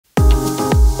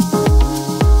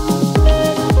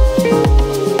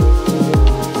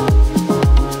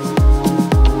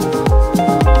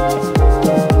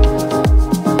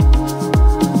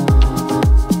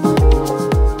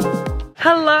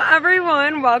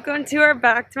welcome to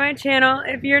back to my channel.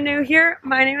 If you're new here,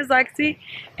 my name is Lexi,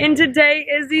 and today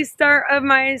is the start of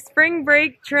my spring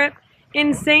break trip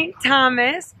in St.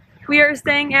 Thomas. We are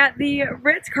staying at the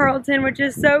Ritz Carlton, which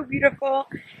is so beautiful,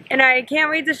 and I can't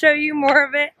wait to show you more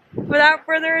of it. Without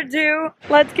further ado,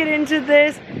 let's get into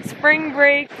this spring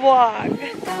break vlog.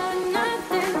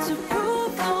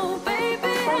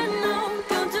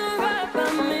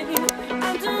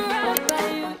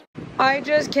 I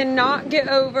just cannot get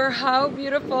over how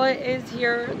beautiful it is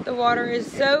here. The water is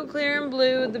so clear and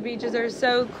blue, the beaches are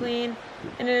so clean,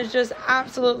 and it is just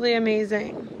absolutely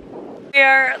amazing. We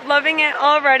are loving it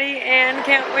already and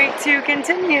can't wait to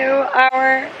continue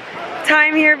our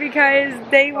time here because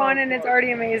day one and it's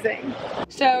already amazing.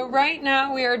 So right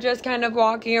now we are just kind of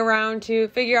walking around to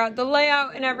figure out the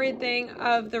layout and everything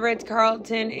of the Ritz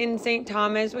Carlton in St.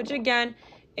 Thomas, which again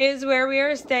is where we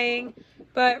are staying.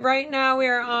 But right now we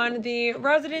are on the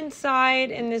residence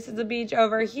side, and this is the beach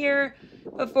over here.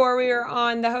 Before we were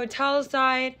on the hotel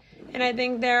side, and I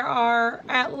think there are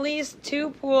at least 2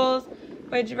 pools,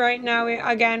 which right now we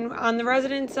again on the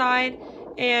residence side,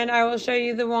 and I will show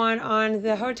you the one on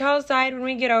the hotel side when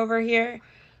we get over here.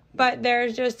 But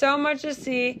there's just so much to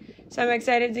see, so I'm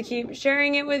excited to keep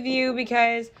sharing it with you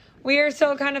because we are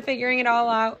still kind of figuring it all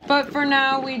out. But for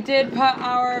now, we did put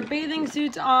our bathing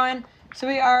suits on. So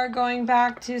we are going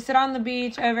back to sit on the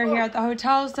beach over here at the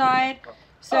hotel side.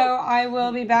 So I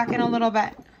will be back in a little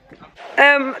bit.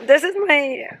 This is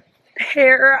my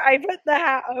hair. I put the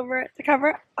hat over it to cover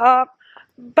it up.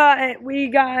 But we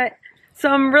got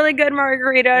some really good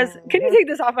margaritas. Can you take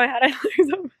this off my head?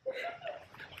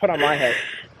 Put on my head.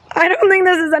 I don't think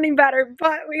this is any better,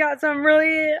 but we got some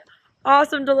really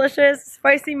awesome, delicious,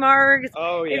 spicy margs.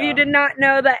 Oh, yeah. If you did not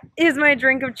know, that is my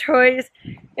drink of choice.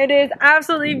 It is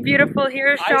absolutely beautiful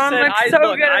here. Sean looks so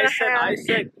good in the hat. I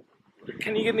said,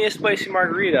 can you give me a spicy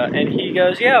margarita? And he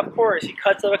goes, yeah, of course. He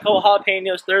cuts up a couple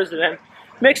jalapenos, throws it in,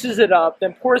 mixes it up,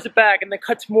 then pours it back, and then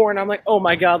cuts more. And I'm like, oh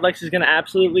my God, Lexi's going to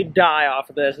absolutely die off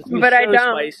of this. It's going to be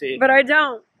so spicy. But I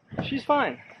don't. She's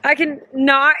fine. I can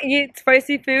not eat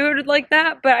spicy food like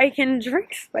that, but I can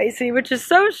drink spicy, which is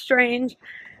so strange.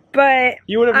 But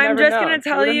I'm just going to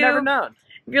tell you,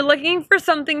 if you're looking for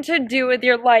something to do with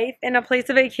your life in a place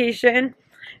of vacation,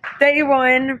 day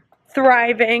one,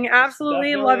 thriving,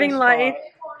 absolutely loving life.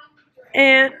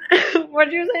 And what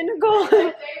did you say,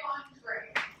 Nicole?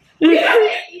 We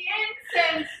haven't eaten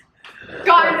since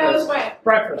God knows when.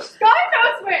 Breakfast. God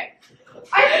knows when.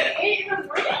 I haven't eaten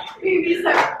the baby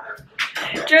stuff.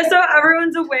 Just so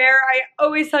everyone's aware, I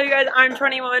always tell you guys I'm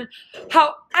 21.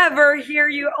 However, here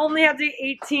you only have to be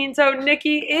 18, so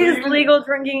Nikki is legal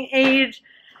drinking age.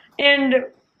 And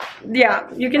yeah,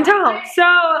 you can tell. So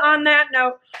on that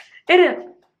note, it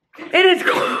is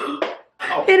cold.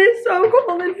 It is so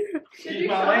cold in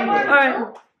here. Alright.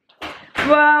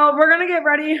 Well, we're gonna get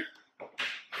ready.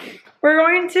 We're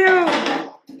going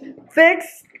to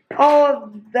fix all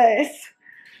of this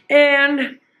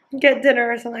and get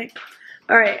dinner or something.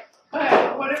 Alright.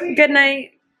 Good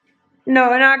night.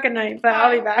 No, not good night, but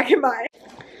I'll be back. Bye.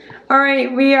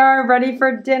 Alright, we are ready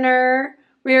for dinner.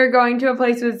 We are going to a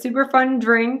place with super fun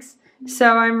drinks.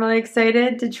 So I'm really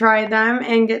excited to try them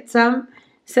and get some.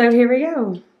 So here we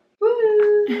go.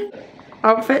 Woo!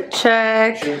 Outfit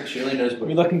check. She really knows. You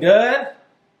looking good?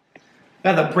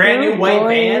 Got the brand new white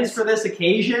Vans for this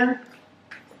occasion.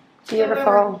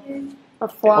 Beautiful. A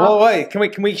flop. Oh wait,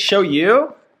 can we show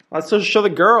you? Let's just show the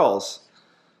girls.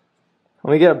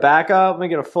 Let me get a backup. Let me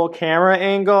get a full camera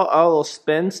angle. Oh, a little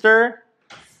spinster.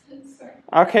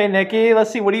 Okay, Nikki. Let's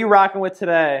see. What are you rocking with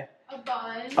today? A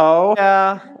bun. Oh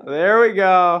yeah. There we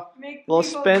go. Little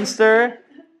spinster.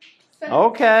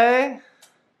 Okay.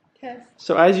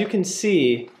 So as you can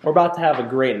see, we're about to have a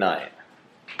great night.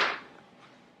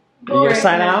 Are you gonna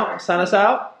sign out? Sign us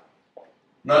out?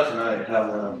 Not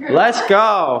tonight. Let's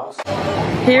go.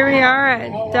 Here we are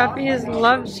at Duffy's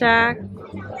Love Shack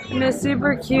in this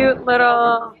super cute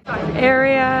little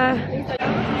area.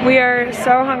 We are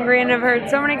so hungry and have heard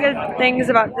so many good things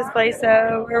about this place,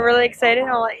 so we're really excited.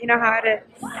 I'll let you know how it is.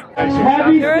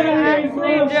 There's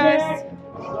actually just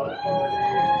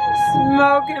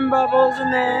smoke and bubbles in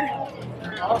there.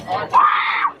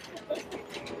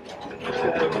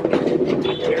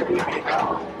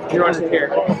 You're on here.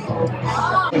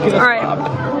 Alright.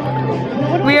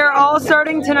 We are all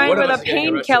starting tonight with a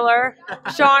painkiller.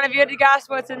 Sean, if you had to guess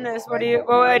what's in this, what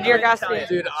would your guess be?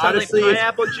 Dude, honestly,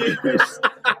 pineapple juice,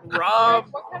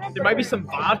 rum. There might be some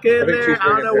vodka in there. I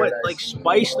don't know what like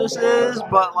spice this is,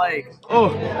 but like,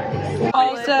 oh.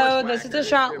 Also, this is a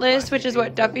shot list, which is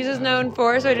what Duffy's is known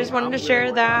for, so I just wanted to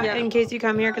share that in case you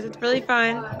come here because it's really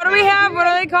fun. What do we have? What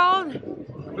are they called?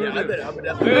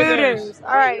 Voodoo's.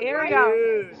 All right, here we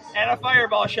go. And a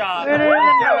fireball shot. Voodoo Let's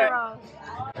and do it.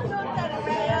 fireball.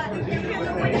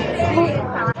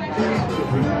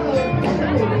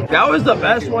 That was the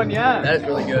best one yet. That is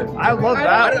really good. I love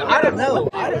that. I don't know.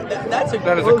 That's a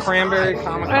That is a cranberry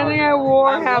comic. I think I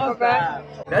wore half of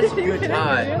it. That's a good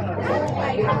time.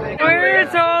 We were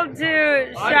told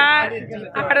to shot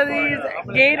out of these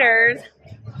gators.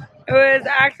 It was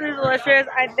actually delicious.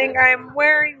 I think I'm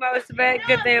wearing most of it.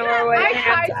 Good thing we're way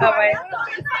hands away.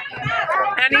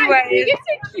 Anyways,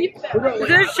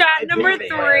 this is shot number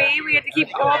 3. We get to keep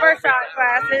all of our shot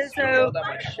glasses. So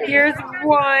here's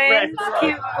one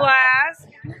cute glass.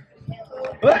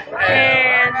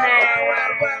 And then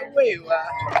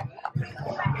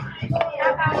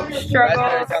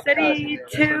Struggle City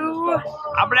 2.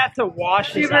 I'm gonna have to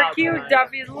wash this Super out. cute.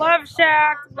 Duffy's Love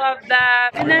Shack. Love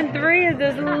that. And then 3 is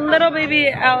this little baby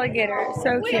alligator.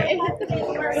 So cute.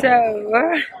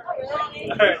 So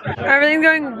everything's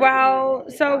going well.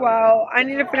 So well. I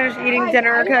need to finish eating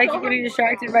dinner because I keep getting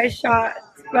distracted by shots.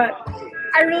 But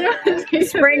I really want to see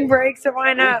spring break, so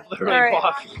why not? Literally Alright.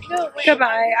 walking.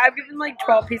 Goodbye. I've given like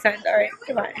 12 peace signs. Alright.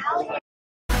 Goodbye.